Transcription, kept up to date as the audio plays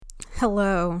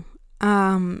Hello.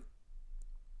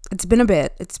 It's been a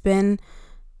bit. It's been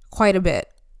quite a bit.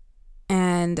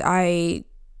 And I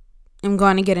am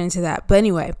going to get into that. But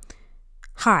anyway,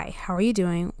 hi, how are you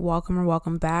doing?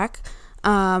 Welcome back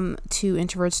to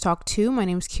Introverts Talk 2. My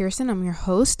name is Kirsten. I'm your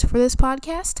host for this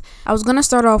podcast. I was going to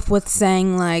start off with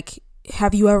saying,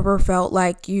 have you ever felt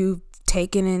like you've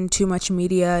taken in too much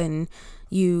media and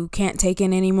you can't take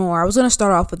in anymore? I was going to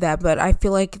start off with that, but I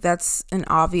feel like that's an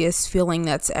obvious feeling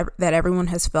that everyone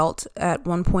has felt at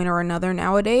one point or another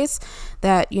nowadays,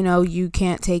 that, you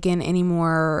can't take in any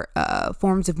more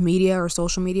forms of media or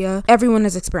social media. Everyone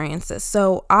has experienced this.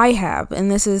 So I have,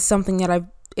 and this is something that I've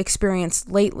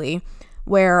experienced lately,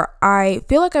 where I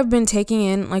feel like I've been taking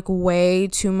in way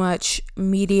too much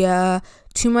media,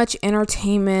 too much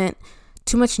entertainment,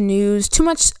 too much news, too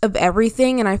much of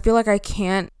everything, and I feel like I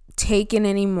can't take in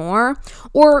anymore.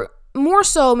 Or more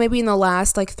so, maybe in the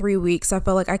last 3 weeks, I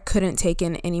felt like I couldn't take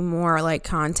in any more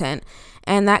content,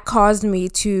 and that caused me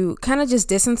to kind of just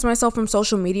distance myself from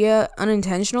social media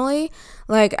unintentionally.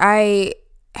 I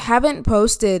haven't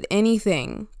posted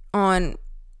anything on,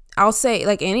 I'll say,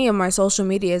 any of my social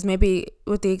medias, maybe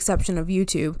with the exception of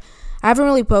YouTube. I haven't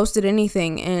really posted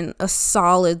anything in a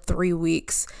solid 3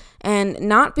 weeks. And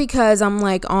not because I'm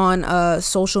on a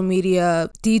social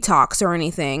media detox or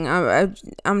anything.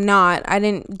 I'm not. I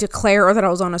didn't declare that I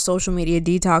was on a social media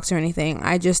detox or anything.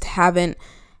 I just haven't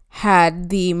had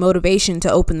the motivation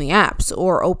to open the apps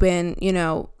or open,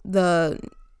 oh,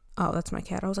 that's my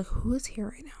cat. I was like, who is here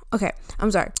right now? Okay, I'm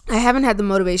sorry. I haven't had the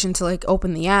motivation to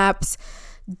open the apps.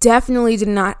 Definitely did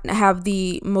not have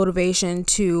the motivation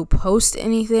to post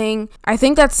anything. I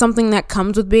think that's something that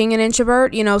comes with being an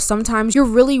introvert. Sometimes you're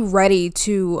really ready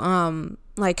to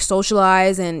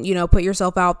socialize and, put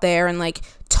yourself out there and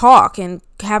talk and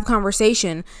have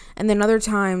conversation. And then other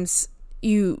times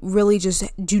you really just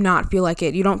do not feel like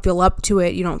it. You don't feel up to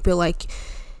it. You don't feel like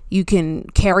you can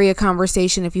carry a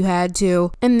conversation if you had to.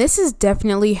 And this is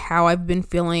definitely how I've been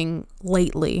feeling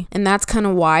lately. And that's kind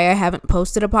of why I haven't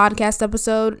posted a podcast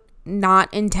episode.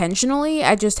 Not intentionally.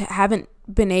 I just haven't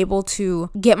been able to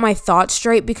get my thoughts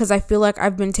straight because I feel like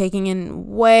I've been taking in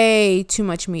way too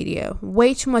much media,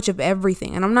 way too much of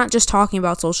everything. And I'm not just talking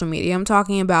about social media. I'm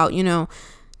talking about,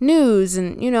 news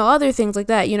and, other things like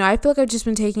that. I feel like I've just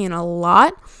been taking in a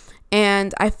lot.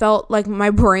 And I felt like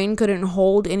my brain couldn't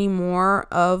hold any more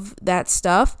of that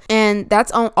stuff. And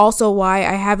that's also why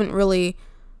I haven't really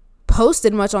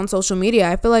posted much on social media.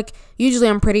 I feel like usually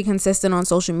I'm pretty consistent on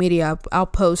social media. I'll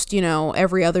post,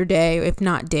 every other day, if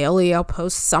not daily. I'll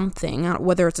post something,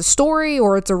 whether it's a story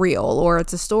or it's a reel, or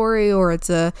it's a story or it's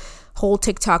a whole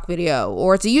TikTok video,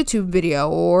 or it's a YouTube video,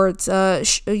 or it's a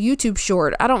YouTube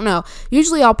short. I don't know.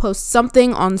 Usually I'll post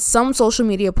something on some social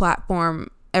media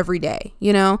platform every day,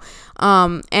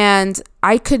 and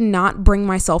I could not bring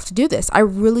myself to do this. I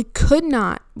really could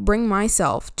not bring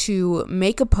myself to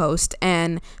make a post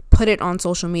and put it on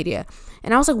social media.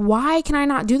 And I was like, why can I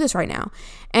not do this right now?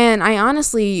 And I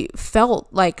honestly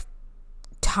felt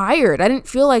tired. I didn't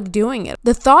feel like doing it.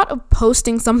 The thought of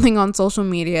posting something on social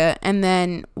media and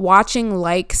then watching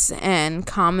likes and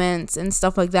comments and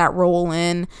stuff like that roll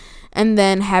in, and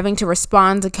then having to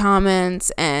respond to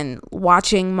comments and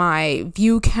watching my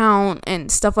view count and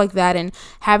stuff like that, and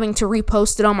having to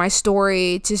repost it on my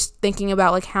story, just thinking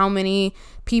about how many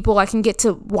people I can get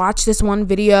to watch this one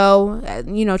video,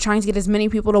 trying to get as many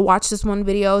people to watch this one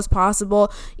video as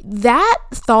possible. That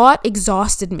thought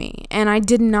exhausted me, and I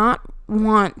did not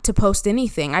want to post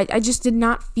anything. I just did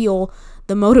not feel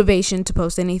the motivation to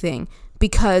post anything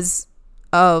because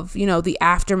of, the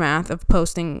aftermath of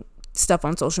posting stuff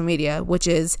on social media, which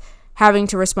is having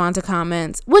to respond to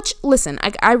comments, which, listen,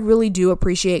 I really do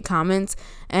appreciate comments,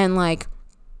 and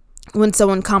when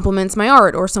someone compliments my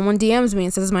art, or someone DMs me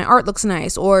and says my art looks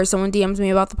nice, or someone DMs me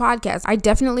about the podcast, I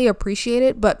definitely appreciate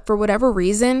it. But for whatever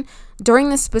reason, during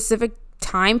this specific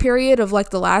time period of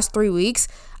the last 3 weeks,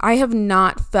 I have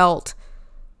not felt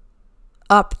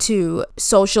up to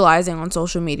socializing on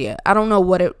social media. I don't know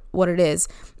what it is.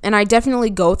 And I definitely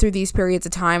go through these periods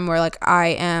of time where I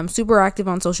am super active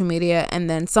on social media, and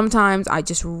then sometimes I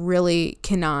just really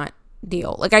cannot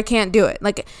deal. I can't do it.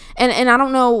 And I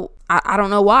don't know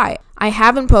why. I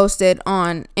haven't posted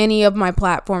on any of my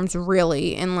platforms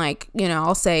really in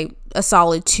I'll say a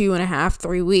solid 2.5,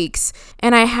 3 weeks.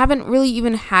 And I haven't really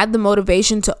even had the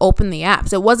motivation to open the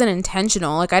apps. It wasn't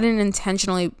intentional. I didn't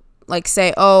intentionally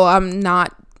say, oh, I'm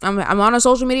on a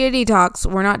social media detox,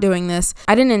 we're not doing this.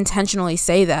 I didn't intentionally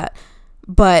say that,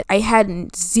 but I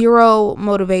had zero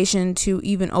motivation to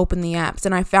even open the apps.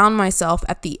 And I found myself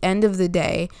at the end of the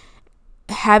day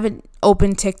haven't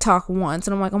opened TikTok once,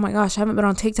 and I'm like, oh my gosh, I haven't been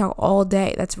on TikTok all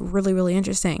day. That's really, really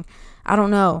interesting. I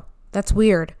don't know. That's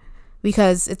weird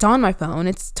because it's on my phone.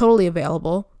 It's totally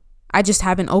available. I just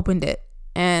haven't opened it,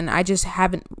 and I just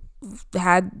haven't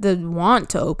had the want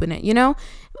to open it,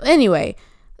 Anyway,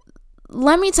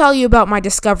 let me tell you about my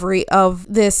discovery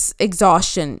of this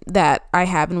exhaustion that I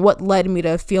have and what led me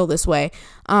to feel this way.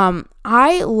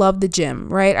 I love the gym,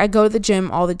 right? I go to the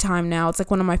gym all the time now. It's like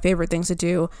one of my favorite things to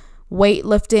do.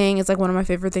 Weightlifting is like one of my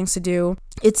favorite things to do.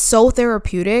 It's so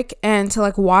therapeutic, and to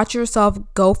like watch yourself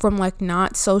go from like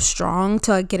not so strong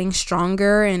to like getting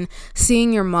stronger and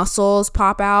seeing your muscles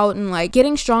pop out and like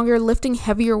getting stronger, lifting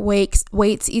heavier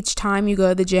weights each time you go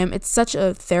to the gym. It's such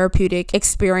a therapeutic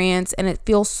experience, and it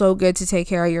feels so good to take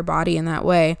care of your body in that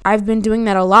way. I've been doing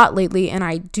that a lot lately, and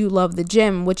I do love the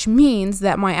gym, which means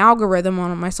that my algorithm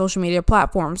on my social media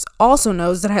platforms also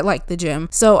knows that I like the gym.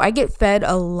 So I get fed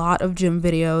a lot of gym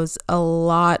videos, a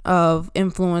lot of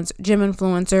gym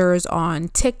influencers on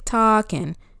TikTok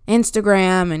and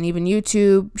Instagram and even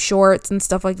YouTube shorts and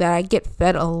stuff like that. I get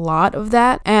fed a lot of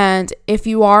that. And if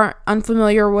you are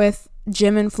unfamiliar with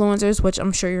gym influencers, which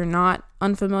I'm sure you're not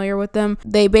unfamiliar with them,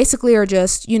 they basically are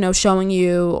just, showing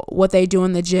you what they do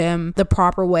in the gym the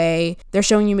proper way. They're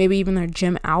showing you maybe even their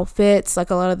gym outfits. Like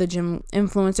a lot of the gym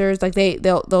influencers, like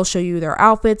they'll show you their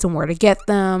outfits and where to get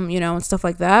them, and stuff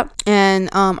like that. And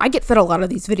I get fed a lot of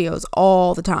these videos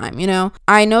all the time.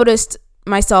 I noticed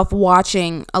myself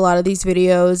watching a lot of these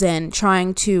videos and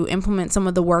trying to implement some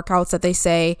of the workouts that they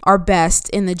say are best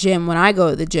in the gym when I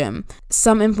go to the gym.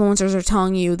 Some influencers are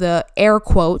telling you the air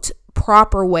quote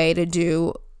proper way to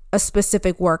do a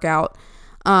specific workout,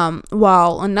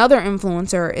 while another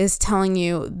influencer is telling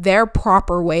you their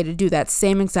proper way to do that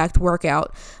same exact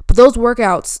workout. But those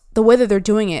workouts, the way that they're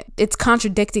doing it, it's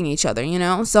contradicting each other,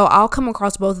 So I'll come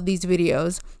across both of these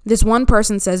videos. This one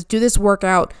person says, do this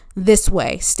workout this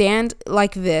way. Stand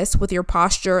like this with your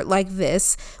posture like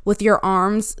this, with your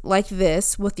arms like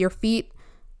this, with your feet,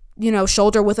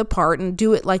 shoulder width apart, and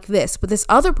do it like this. But this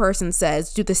other person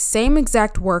says, do the same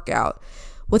exact workout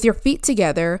with your feet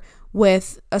together,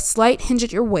 with a slight hinge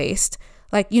at your waist,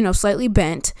 like, slightly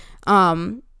bent,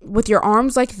 with your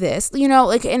arms like this,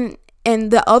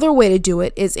 and the other way to do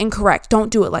it is incorrect.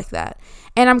 Don't do it like that.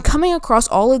 And I'm coming across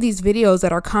all of these videos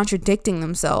that are contradicting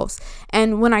themselves.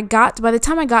 And by the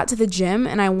time I got to the gym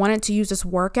and I wanted to use this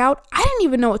workout, I didn't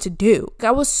even know what to do.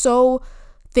 I was so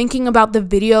thinking about the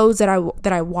videos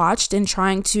that I watched and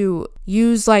trying to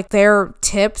use like their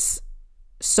tips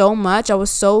so much. I was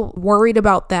so worried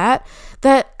about that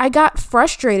I got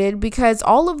frustrated because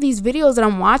all of these videos that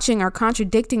I'm watching are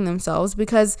contradicting themselves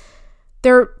because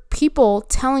they're people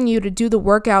telling you to do the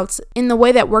workouts in the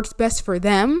way that works best for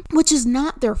them, which is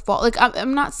not their fault. Like,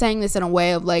 I'm not saying this in a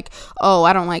way of like, oh,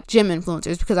 I don't like gym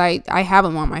influencers, because I have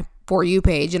them on my For You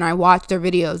page and I watch their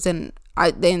videos and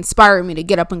they inspire me to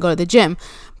get up and go to the gym.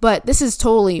 But this is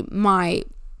totally my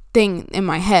thing in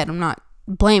my head. I'm not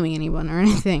blaming anyone or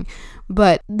anything.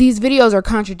 But these videos are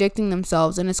contradicting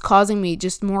themselves, and it's causing me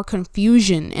just more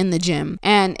confusion in the gym.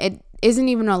 And it isn't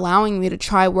even allowing me to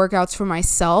try workouts for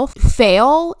myself,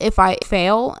 fail if I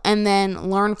fail, and then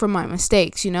learn from my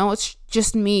mistakes. It's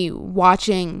just me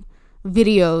watching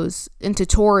videos and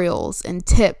tutorials and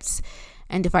tips.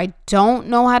 And if I don't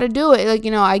know how to do it,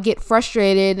 I get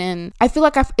frustrated. And I feel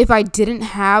like if I didn't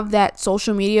have that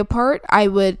social media part, I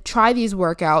would try these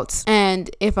workouts. And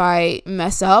if I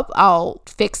mess up, I'll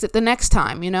fix it the next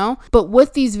time, But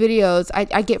with these videos,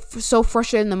 I get so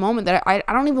frustrated in the moment that I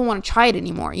don't even want to try it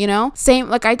anymore, Same,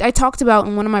 like I talked about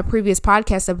in one of my previous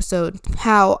podcast episodes,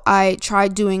 how I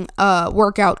tried doing a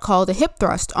workout called a hip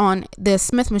thrust on the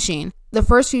Smith machine. The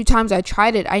first few times I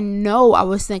tried it, I know I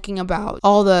was thinking about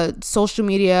all the social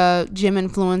media gym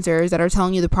influencers that are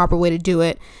telling you the proper way to do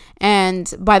it.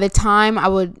 And by the time I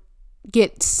would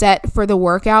get set for the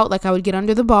workout, like I would get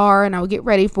under the bar and I would get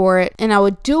ready for it and I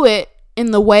would do it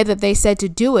in the way that they said to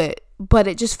do it, but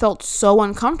it just felt so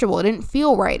uncomfortable. It didn't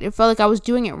feel right. It felt like I was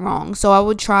doing it wrong. So I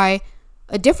would try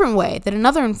a different way that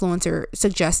another influencer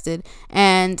suggested,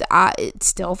 and it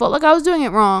still felt like I was doing it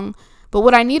wrong. But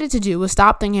what I needed to do was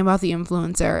stop thinking about the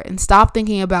influencer and stop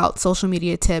thinking about social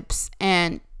media tips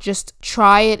and just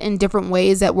try it in different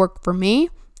ways that work for me.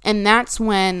 And that's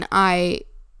when I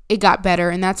it got better,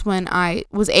 and that's when I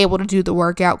was able to do the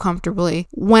workout comfortably,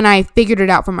 when I figured it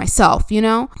out for myself, you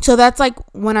know? So that's like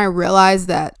when I realized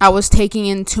that I was taking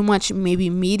in too much maybe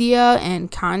media and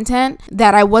content,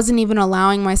 that I wasn't even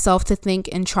allowing myself to think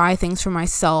and try things for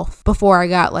myself before I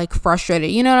got like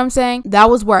frustrated. You know what I'm saying? That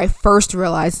was where I first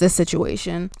realized this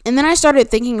situation. And then I started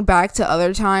thinking back to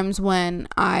other times when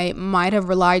I might have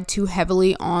relied too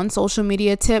heavily on social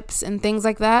media tips and things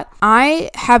like that. I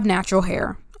have natural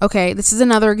hair. Okay, this is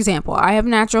another example. I have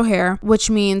natural hair,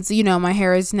 which means, you know, my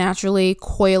hair is naturally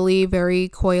coily, very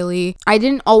coily. I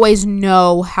didn't always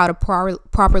know how to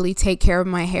properly take care of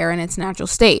my hair in its natural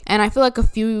state. And I feel like a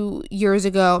few years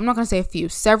ago, I'm not going to say a few,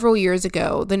 several years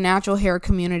ago, the natural hair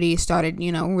community started,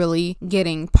 you know, really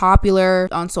getting popular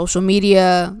on social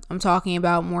media. I'm talking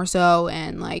about more so,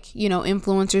 and like, you know,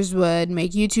 influencers would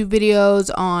make YouTube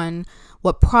videos on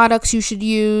what products you should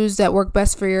use that work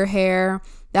best for your hair.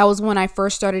 That was when I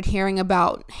first started hearing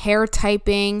about hair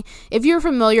typing. If you're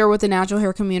familiar with the natural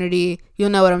hair community, you'll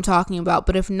know what I'm talking about.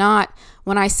 But if not,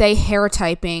 when I say hair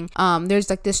typing, there's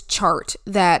like this chart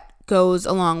that goes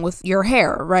along with your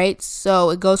hair, right? So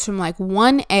it goes from like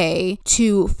 1A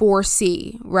to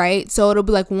 4C, right? So it'll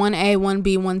be like 1A,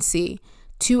 1B, 1C,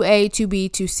 2A,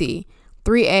 2B, 2C.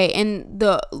 3A, and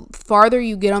the farther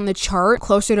you get on the chart,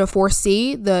 closer to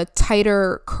 4C, the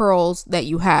tighter curls that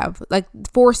you have. Like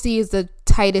 4C is the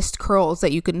tightest curls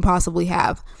that you can possibly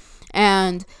have.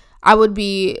 And I would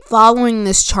be following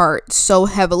this chart so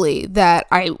heavily that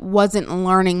I wasn't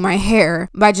learning my hair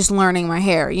by just learning my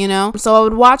hair, you know? So I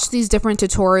would watch these different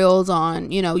tutorials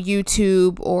on, you know,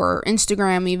 YouTube or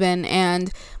Instagram even,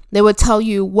 and they would tell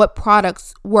you what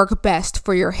products work best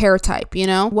for your hair type, you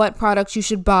know, what products you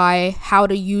should buy, how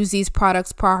to use these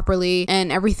products properly,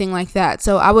 and everything like that.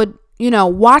 So I would, you know,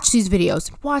 watch these videos,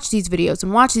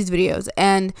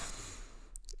 and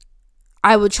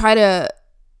I would try to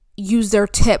use their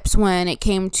tips when it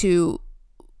came to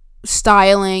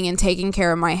styling and taking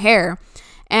care of my hair.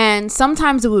 And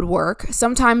sometimes it would work.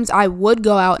 Sometimes I would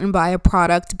go out and buy a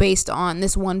product based on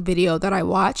this one video that I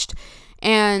watched,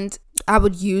 and I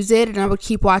would use it and I would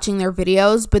keep watching their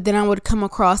videos, but then I would come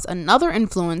across another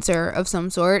influencer of some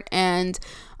sort, and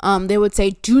they would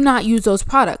say, do not use those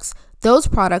products. Those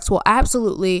products will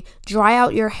absolutely dry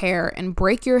out your hair and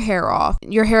break your hair off.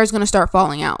 Your hair is going to start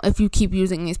falling out if you keep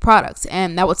using these products.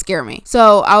 And that would scare me.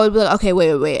 So I would be like, okay,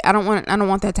 wait. I don't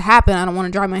want that to happen. I don't want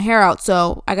to dry my hair out.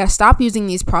 So I got to stop using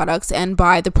these products and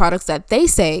buy the products that they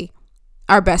say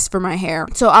are best for my hair.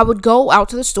 So I would go out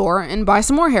to the store and buy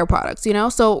some more hair products, you know?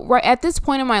 So right at this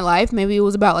point in my life, maybe it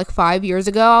was about like 5 years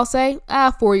ago, I'll say,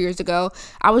 4 years ago,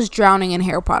 I was drowning in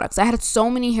hair products. I had so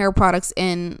many hair products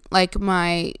in like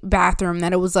my bathroom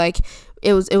that it was like,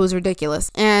 it was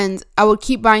ridiculous. And I would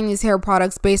keep buying these hair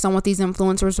products based on what these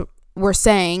influencers were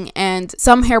saying. And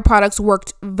some hair products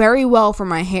worked very well for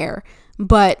my hair.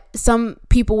 But some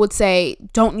people would say,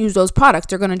 don't use those products.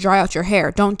 They're going to dry out your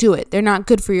hair. Don't do it. They're not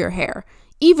good for your hair.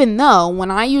 Even though when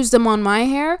I used them on my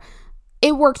hair,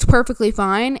 it worked perfectly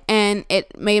fine and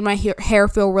it made my hair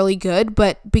feel really good.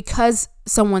 But because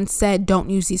someone said don't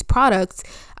use these products,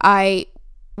 I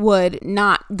would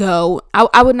not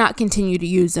I would not continue to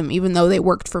use them even though they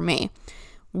worked for me.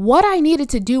 What I needed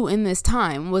to do in this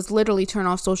time was literally turn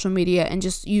off social media and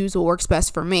just use what works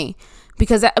best for me.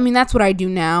 Because, I mean, that's what I do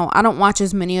now. I don't watch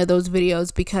as many of those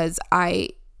videos because I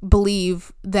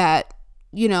believe that,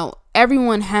 you know,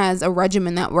 everyone has a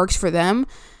regimen that works for them.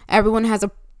 Everyone has a,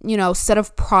 you know, set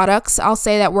of products, I'll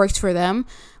say, that works for them.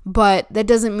 But that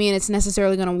doesn't mean it's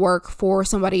necessarily going to work for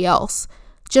somebody else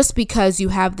just because you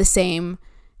have the same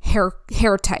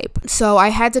hair type. So I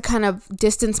had to kind of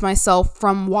distance myself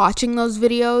from watching those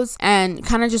videos and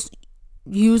kind of just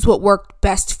use what worked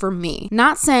best for me.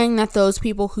 Not saying that those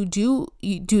people who do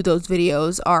those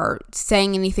videos are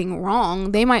saying anything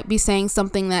wrong. They might be saying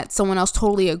something that someone else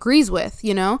totally agrees with,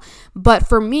 you know? But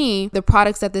for me, the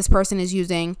products that this person is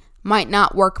using might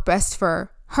not work best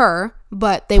for her,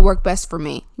 but they work best for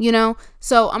me, you know?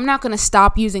 So I'm not going to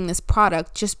stop using this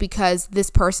product just because this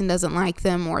person doesn't like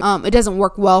them or it doesn't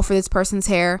work well for this person's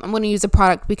hair. I'm going to use a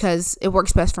product because it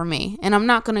works best for me. And I'm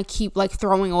not going to keep like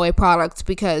throwing away products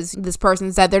because this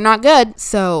person said they're not good.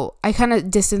 So I kind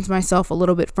of distance myself a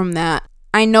little bit from that.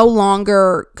 I no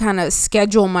longer kind of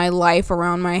schedule my life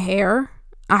around my hair.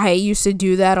 I used to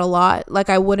do that a lot. Like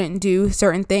I wouldn't do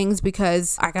certain things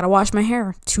because I gotta wash my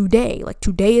hair today. Like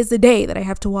today is the day that I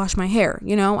have to wash my hair.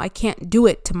 You know, I can't do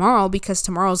it tomorrow because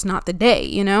tomorrow's not the day,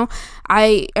 you know?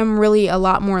 I am really a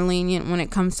lot more lenient when it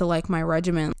comes to like my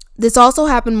regimen. This also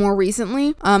happened more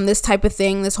recently. This type of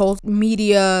thing, this whole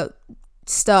media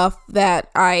stuff that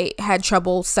I had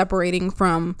trouble separating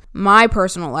from my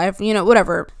personal life,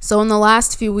 whatever. So in the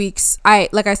last few weeks,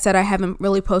 like I said, I haven't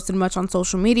really posted much on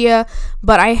social media,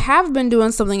 but I have been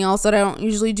doing something else that I don't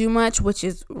usually do much, which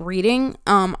is reading.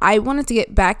 I wanted to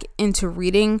get back into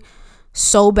reading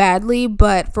so badly,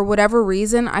 but for whatever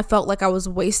reason, I felt like I was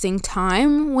wasting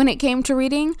time when it came to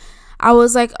reading. I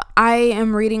was like, I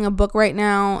am reading a book right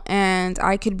now and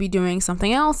I could be doing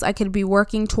something else. I could be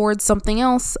working towards something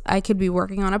else. I could be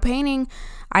working on a painting.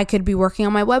 I could be working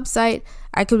on my website.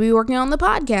 I could be working on the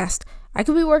podcast. I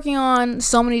could be working on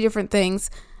so many different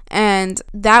things. And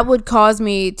that would cause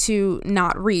me to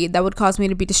not read. That would cause me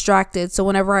to be distracted. So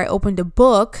whenever I opened a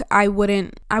book, I would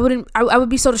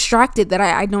be so distracted that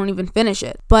I don't even finish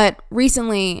it. But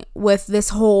recently, with this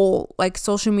whole like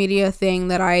social media thing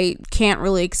that I can't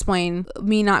really explain,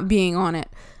 me not being on it,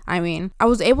 I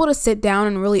was able to sit down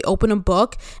and really open a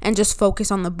book and just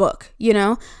focus on the book,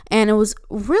 and it was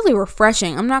really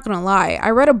refreshing. I'm not gonna lie.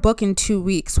 I read a book in 2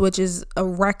 weeks, which is a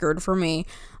record for me.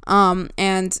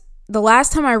 And the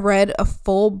last time I read a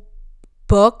full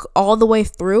book all the way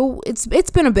through, it's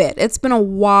been a bit. It's been a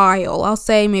while. I'll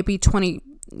say maybe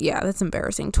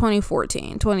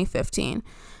 2014, 2015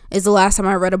 is the last time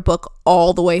I read a book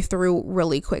all the way through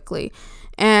really quickly.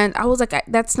 And I was like,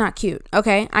 that's not cute.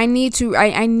 Okay. I need to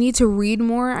read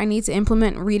more. I need to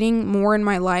implement reading more in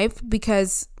my life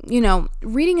because,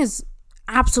 reading is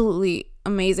absolutely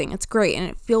amazing. It's great and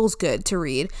it feels good to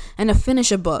read and to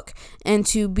finish a book and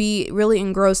to be really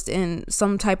engrossed in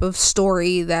some type of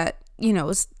story that,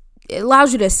 it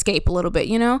allows you to escape a little bit,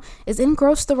 Is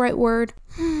engrossed the right word?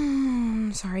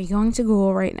 Sorry, going to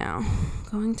Google right now.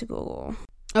 Going to Google.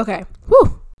 Okay.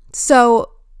 Whew. So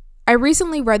I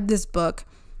recently read this book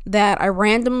that I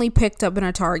randomly picked up in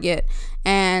a Target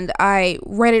and I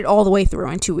read it all the way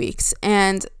through in 2 weeks.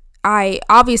 And I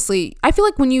feel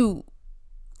like when you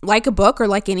like a book or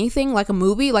like anything, like a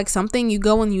movie, like something, you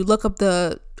go and you look up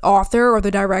the author or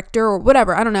the director or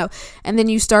whatever, I don't know. And then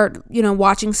you start,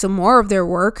 watching some more of their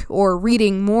work or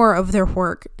reading more of their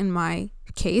work in my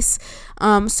case.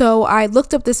 So I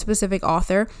looked up this specific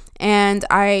author and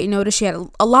I noticed she had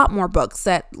a lot more books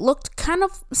that looked kind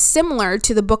of similar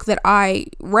to the book that I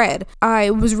read. I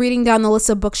was reading down the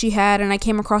list of books she had and I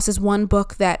came across this one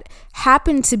book that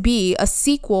happened to be a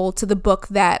sequel to the book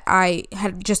that I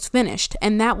had just finished.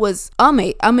 And that was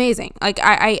amazing. Like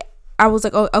I was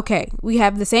like, oh, okay, we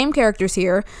have the same characters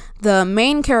here. The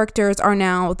main characters are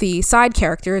now the side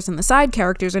characters and the side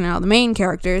characters are now the main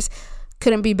characters.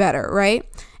 Couldn't be better, right?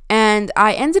 And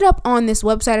I ended up on this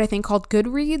website, I think called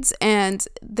Goodreads, and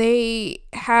they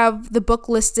have the book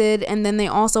listed, and then they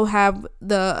also have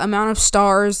the amount of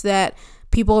stars that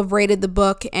people have rated the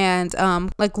book and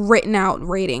like written out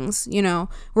ratings,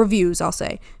 reviews, I'll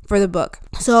say, for the book.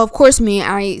 So of course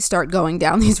I start going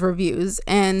down these reviews,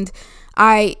 and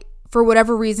I, for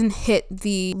whatever reason, hit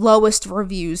the lowest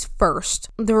reviews first.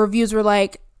 The reviews were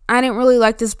like, I didn't really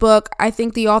like this book. I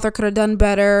think the author could have done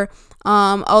better.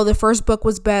 The first book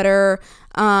was better.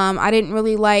 I didn't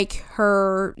really like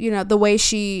her, the way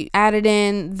she added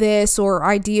in this or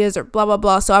ideas or blah, blah,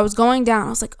 blah. So I was going down. I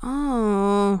was like,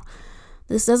 oh,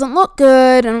 this doesn't look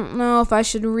good. I don't know if I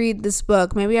should read this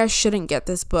book. Maybe I shouldn't get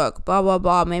this book, blah, blah,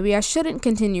 blah. Maybe I shouldn't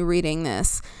continue reading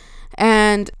this.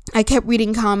 And I kept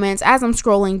reading comments. As I'm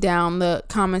scrolling down, the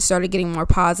comments started getting more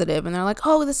positive. And they're like,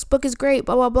 oh, this book is great,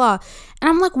 blah, blah, blah. And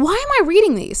I'm like, why am I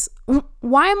reading these?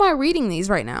 Why am I reading these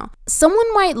right now?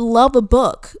 Someone might love a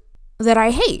book that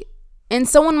I hate. And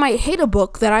someone might hate a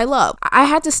book that I love. I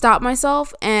had to stop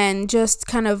myself and just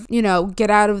kind of, get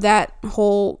out of that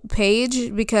whole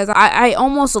page because I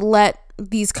almost let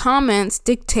these comments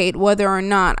dictate whether or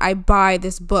not I buy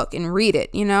this book and read it,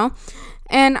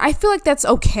 And I feel like that's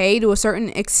okay to a certain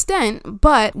extent,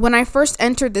 but when I first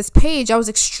entered this page, I was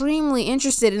extremely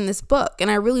interested in this book, and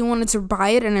I really wanted to buy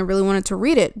it, and I really wanted to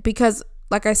read it, because,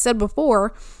 like I said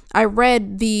before, I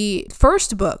read the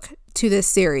first book to this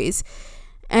series,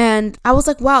 and I was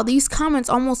like, wow, these comments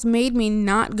almost made me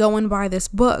not go and buy this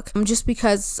book, just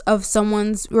because of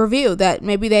someone's review, that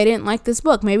maybe they didn't like this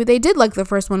book, maybe they did like the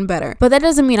first one better, but that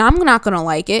doesn't mean I'm not gonna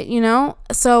like it,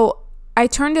 So I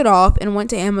turned it off and went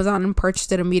to Amazon and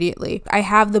purchased it immediately. I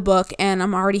have the book and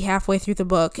I'm already halfway through the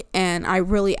book and I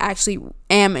really actually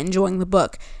am enjoying the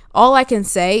book. All I can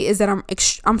say is that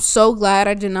I'm so glad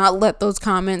I did not let those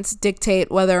comments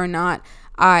dictate whether or not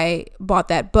I bought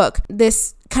that book.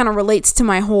 This kind of relates to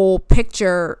my whole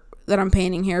picture that I'm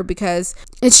painting here because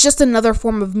it's just another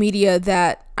form of media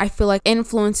that I feel like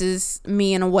influences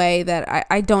me in a way that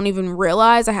I don't even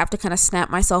realize. I have to kind of snap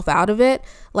myself out of it.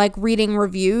 Like reading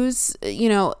reviews,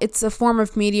 it's a form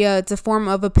of media. It's a form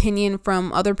of opinion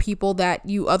from other people that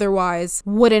you otherwise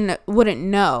wouldn't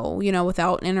know,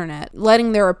 without internet.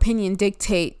 Letting their opinion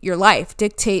dictate your life,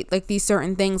 dictate like these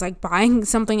certain things, like buying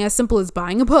something as simple as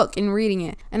buying a book and reading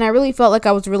it. And I really felt like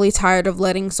I was really tired of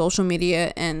letting social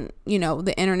media and,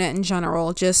 the internet in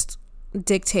general just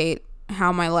dictate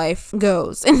how my life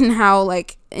goes and how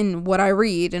in what I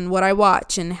read and what I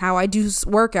watch and how I do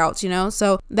workouts,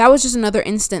 so that was just another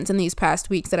instance in these past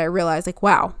weeks that I realized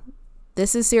wow,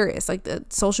 this is serious. The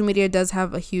social media does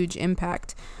have a huge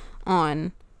impact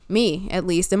on me. At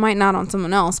least it might not on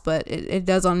someone else, but it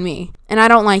does on me, and I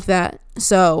don't like that.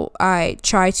 So I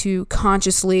try to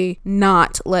consciously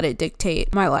not let it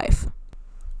dictate my life.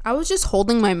 I was just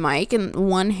holding my mic in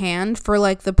one hand for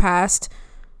the past,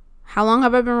 how long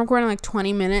have I been recording?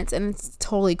 20 minutes, and it's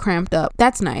totally cramped up.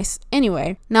 That's nice.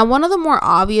 Anyway, now one of the more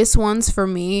obvious ones for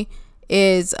me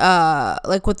is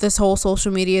with this whole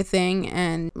social media thing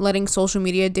and letting social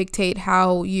media dictate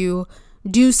how you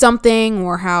do something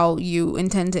or how you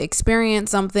intend to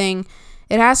experience something.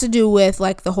 It has to do with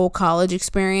the whole college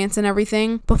experience and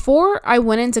everything. Before I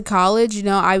went into college,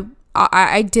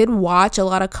 I did watch a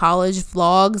lot of college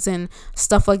vlogs and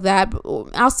stuff like that.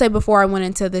 I'll say before I went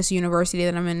into this university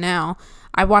that I'm in now,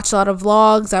 I watched a lot of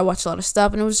vlogs, I watched a lot of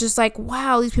stuff, and it was just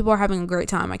wow, these people are having a great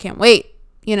time. I can't wait.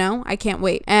 I can't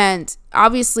wait. And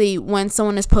obviously when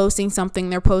someone is posting something,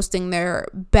 they're posting their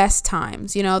best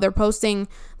times. They're posting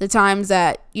the times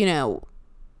that,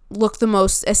 look the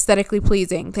most aesthetically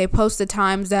pleasing. They post the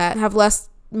times that have less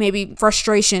maybe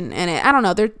frustration in it. I don't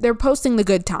know. They're posting the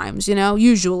good times,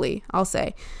 usually, I'll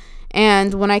say.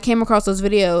 And when I came across those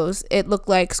videos, it looked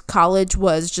like college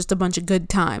was just a bunch of good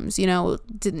times,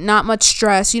 not much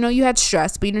stress. You had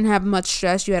stress, but you didn't have much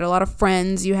stress. You had a lot of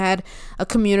friends. You had a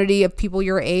community of people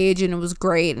your age, and it was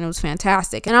great and it was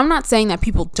fantastic. And I'm not saying that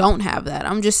people don't have that.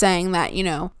 I'm just saying that,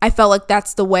 I felt like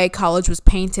that's the way college was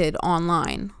painted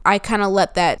online. I kind of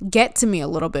let that get to me a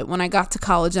little bit when I got to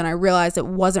college and I realized it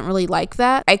wasn't really like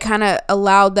that. I kind of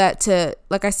allowed that to,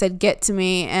 like I said, get to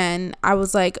me, and I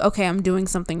was like, okay, I'm doing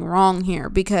something wrong here,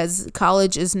 because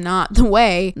college is not the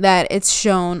way that it's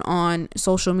shown on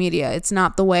social media. It's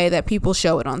not the way that people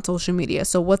show it on social media.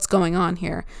 So what's going on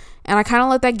here? And I kind of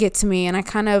let that get to me, and I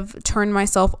kind of turned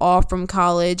myself off from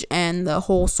college and the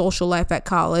whole social life at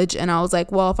college. And I was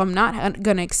like, well, if I'm not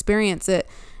going to experience it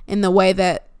in the way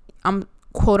that I'm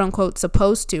quote unquote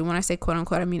supposed to, when I say quote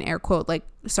unquote, I mean air quote,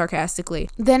 sarcastically,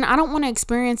 then I don't want to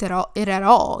experience it at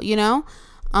all.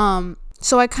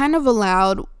 So I kind of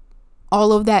allowed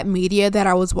all of that media that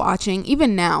I was watching.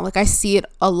 Even now, I see it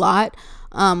a lot,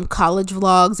 college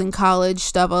vlogs and college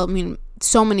stuff. I mean,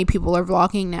 so many people are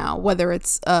vlogging now, whether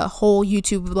it's a whole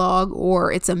YouTube vlog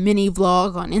or it's a mini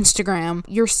vlog on Instagram.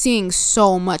 You're seeing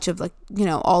so much of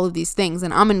all of these things.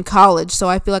 And I'm in college, so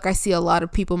I feel like I see a lot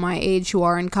of people my age who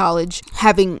are in college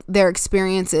having their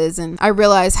experiences, and I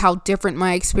realize how different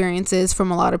my experience is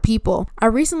from a lot of people. I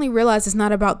recently realized it's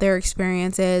not about their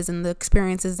experiences and the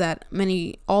experiences that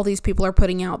all these people are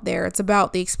putting out there. It's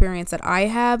about the experience that I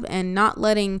have, and not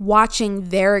watching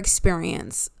their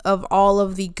experience of all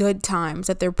of the good times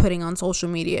that they're putting on social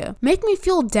media make me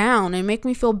feel down and make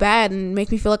me feel bad and make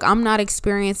me feel like I'm not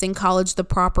experiencing college the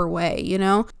proper way.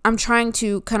 I'm trying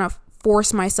to kind of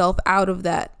force myself out of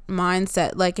that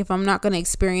mindset. If I'm not going to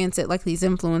experience it like these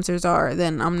influencers are,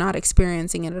 then I'm not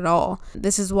experiencing it at all.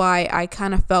 This is why I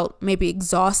kind of felt maybe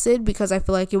exhausted, because I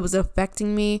feel like it was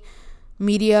affecting me.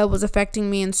 Media was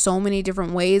affecting me in so many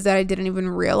different ways that I didn't even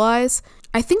realize.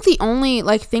 I think the only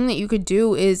thing that you could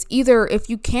do is, either if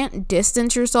you can't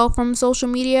distance yourself from social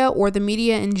media or the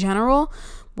media in general,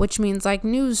 which means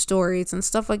news stories and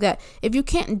stuff like that, if you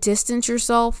can't distance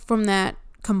yourself from that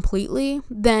completely,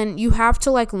 then you have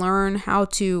to learn how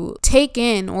to take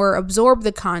in or absorb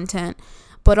the content,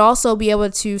 but also be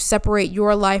able to separate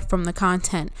your life from the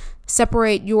content,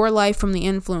 separate your life from the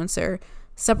influencer,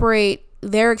 separate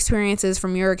their experiences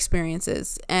from your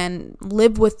experiences, and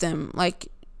live with them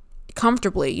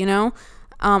comfortably. I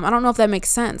don't know if that makes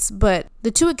sense, but the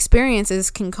two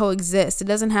experiences can coexist. It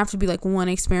doesn't have to be one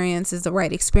experience is the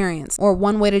right experience, or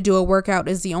one way to do a workout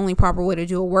is the only proper way to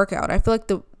do a workout. I feel like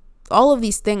all of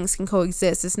these things can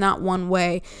coexist. It's not one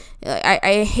way.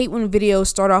 I hate when videos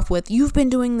start off with, you've been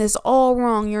doing this all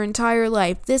wrong your entire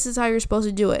life. This is how you're supposed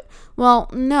to do it. Well,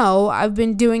 no, I've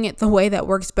been doing it the way that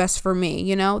works best for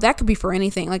me. That could be for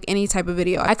anything, any type of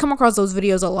video. I come across those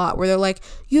videos a lot where they're like,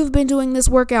 you've been doing this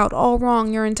workout all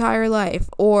wrong your entire life,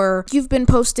 or you've been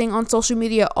posting on social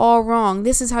media all wrong.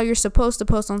 This is how you're supposed to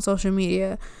post on social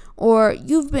media. or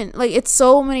you've been like, it's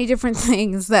so many different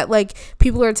things that like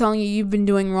people are telling you you've been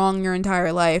doing wrong your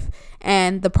entire life,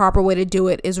 and the proper way to do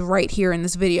it is right here in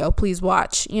this video. Please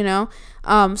watch,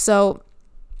 so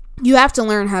you have to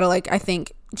learn how to, like, I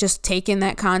think, just take in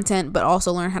that content, but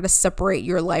also learn how to separate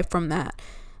your life from that,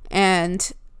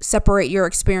 and separate your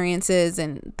experiences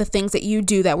and the things that you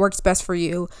do that works best for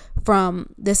you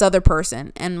from this other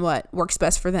person and what works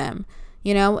best for them,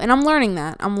 and I'm learning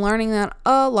that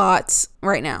a lot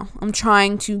right now. I'm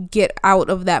trying to get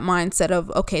out of that mindset of,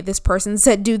 okay, this person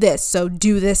said do this, so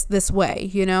do this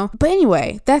way, but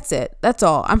anyway, that's it. That's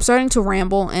all. I'm starting to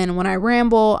ramble, and when I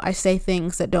ramble, I say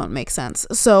things that don't make sense,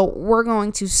 so we're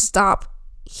going to stop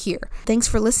here. Thanks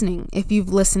for listening. If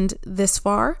you've listened this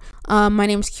far, my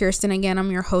name is Kirsten. Again,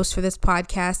 I'm your host for this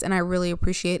podcast, and I really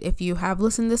appreciate if you have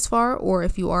listened this far, or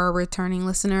if you are a returning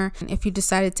listener, and if you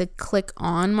decided to click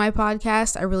on my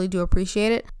podcast, I really do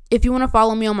appreciate it. If you want to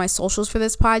follow me on my socials for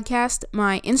this podcast,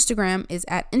 my Instagram is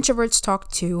at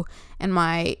introvertstalk2, and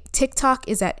my TikTok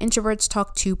is at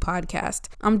introvertstalk2 podcast.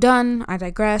 I'm done. I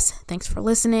digress. Thanks for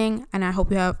listening, and I hope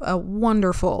you have a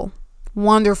wonderful,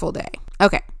 wonderful day.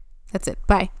 Okay. That's it.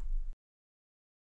 Bye.